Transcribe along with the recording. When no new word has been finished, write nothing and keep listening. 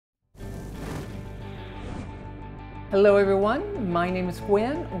Hello everyone, my name is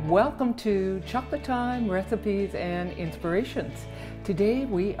Gwen. Welcome to Chocolate Time Recipes and Inspirations. Today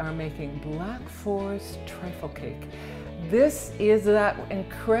we are making Black Forest trifle cake. This is that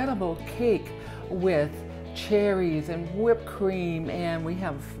incredible cake with cherries and whipped cream, and we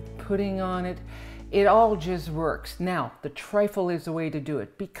have pudding on it. It all just works. Now, the trifle is the way to do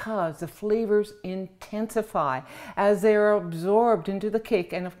it because the flavors intensify as they are absorbed into the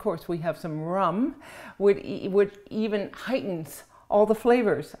cake. And of course, we have some rum, which even heightens all the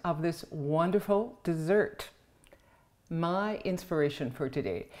flavors of this wonderful dessert. My inspiration for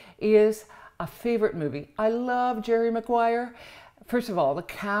today is a favorite movie. I love Jerry Maguire. First of all, the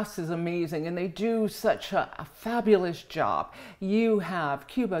cast is amazing and they do such a fabulous job. You have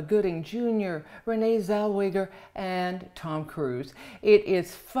Cuba Gooding Jr., Renee Zellweger, and Tom Cruise. It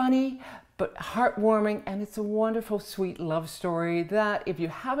is funny but heartwarming, and it's a wonderful, sweet love story that if you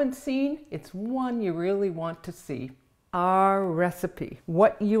haven't seen, it's one you really want to see. Our recipe.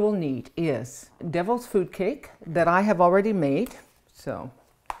 What you will need is devil's food cake that I have already made. So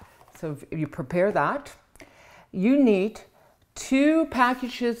if you prepare that, you need 2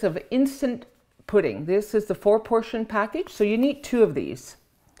 packages of instant pudding. This is the 4-portion package, so you need 2 of these.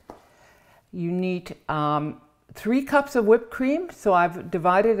 You need 3 cups of whipped cream, so I've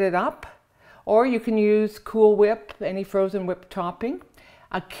divided it up. Or you can use Cool Whip, any frozen whipped topping.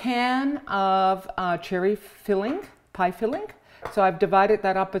 A can of cherry filling, pie filling, so I've divided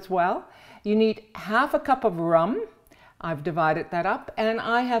that up as well. You need half a cup of rum. I've divided that up, and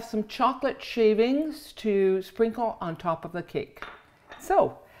I have some chocolate shavings to sprinkle on top of the cake.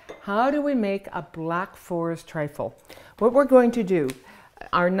 So, how do we make a Black Forest trifle? What we're going to do,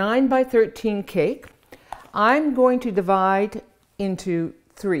 our 9 by 13 cake, I'm going to divide into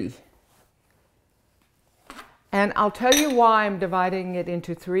 3. And I'll tell you why I'm dividing it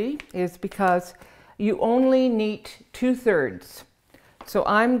into 3 is because you only need 2/3. So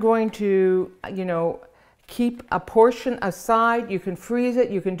I'm going to, keep a portion aside. You can freeze it,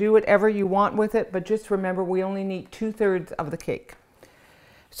 you can do whatever you want with it, but just remember we only need 2/3 of the cake.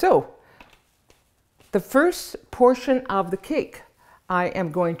 So the first portion of the cake I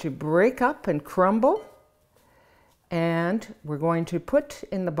am going to break up and crumble, and we're going to put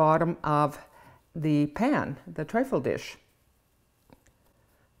in the bottom of the pan, the trifle dish.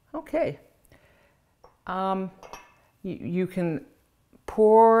 Okay. You can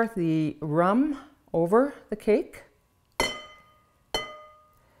pour the rum over the cake,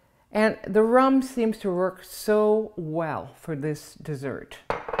 and the rum seems to work so well for this dessert.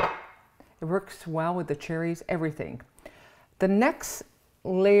 It works well with the cherries, everything. The next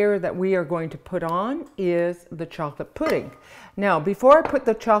layer that we are going to put on is the chocolate pudding. Now, before I put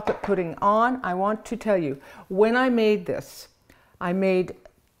the chocolate pudding on, I want to tell you, when I made this, I made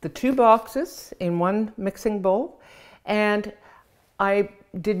the 2 boxes in one mixing bowl, and I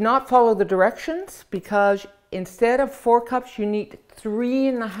did not follow the directions because instead of 4 cups, you need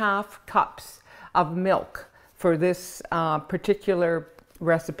 3.5 cups of milk for this particular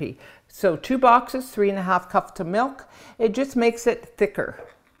recipe. So 2 boxes, 3.5 cups of milk. It just makes it thicker.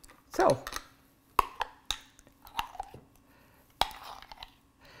 So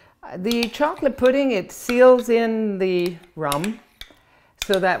the chocolate pudding, it seals in the rum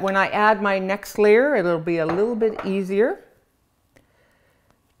so that when I add my next layer, it'll be a little bit easier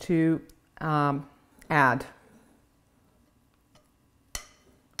to add.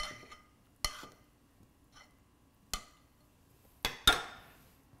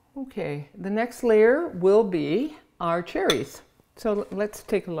 Okay, the next layer will be our cherries. So let's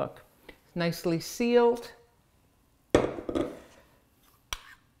take a look. It's nicely sealed.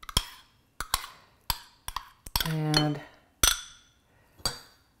 And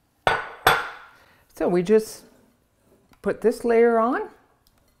so we just put this layer on.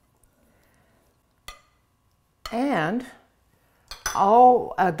 And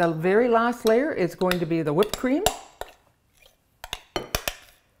the very last layer is going to be the whipped cream.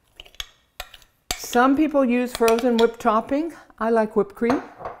 Some people use frozen whipped topping. I like whipped cream,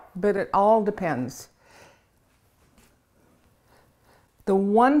 but it all depends. The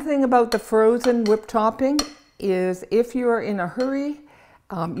one thing about the frozen whipped topping is if you are in a hurry,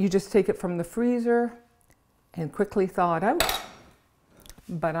 you just take it from the freezer and quickly thaw it out.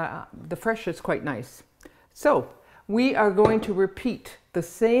 But the fresh is quite nice. So we are going to repeat the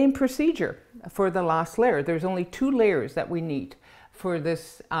same procedure for the last layer. There's only 2 layers that we need for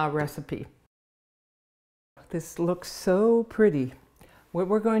this recipe. This looks so pretty. What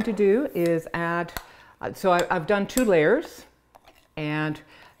we're going to do is add, so I've done 2 layers, and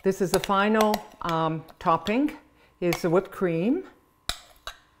this is the final topping, is the whipped cream.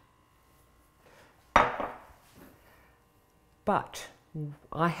 But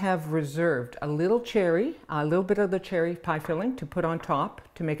I have reserved a little cherry, a little bit of the cherry pie filling to put on top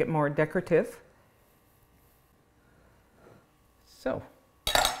to make it more decorative. So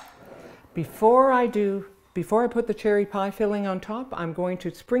before I put the cherry pie filling on top, I'm going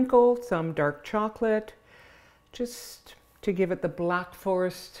to sprinkle some dark chocolate just to give it the Black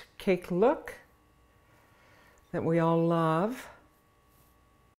Forest cake look that we all love.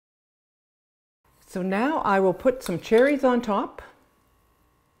 So now I will put some cherries on top.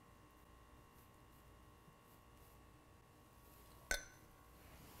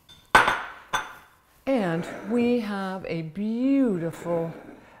 And we have a beautiful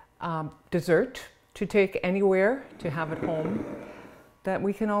dessert to take anywhere, to have at home, that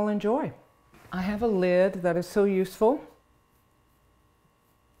we can all enjoy. I have a lid that is so useful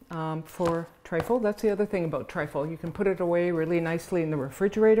for trifle. That's the other thing about trifle. You can put it away really nicely in the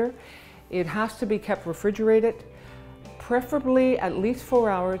refrigerator. It has to be kept refrigerated, preferably at least 4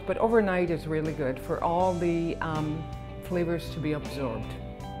 hours, but overnight is really good for all the flavors to be absorbed.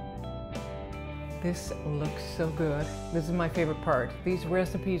 This looks so good. This is my favorite part. These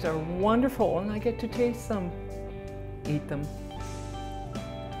recipes are wonderful and I get to taste them, eat them.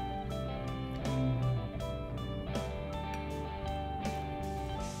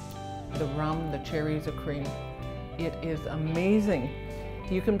 The rum, the cherries, the cream. It is amazing.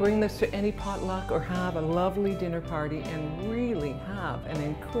 You can bring this to any potluck or have a lovely dinner party and really have an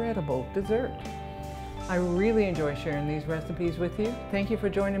incredible dessert. I really enjoy sharing these recipes with you. Thank you for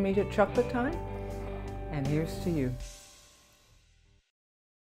joining me at Chocolate Time. And here's to you.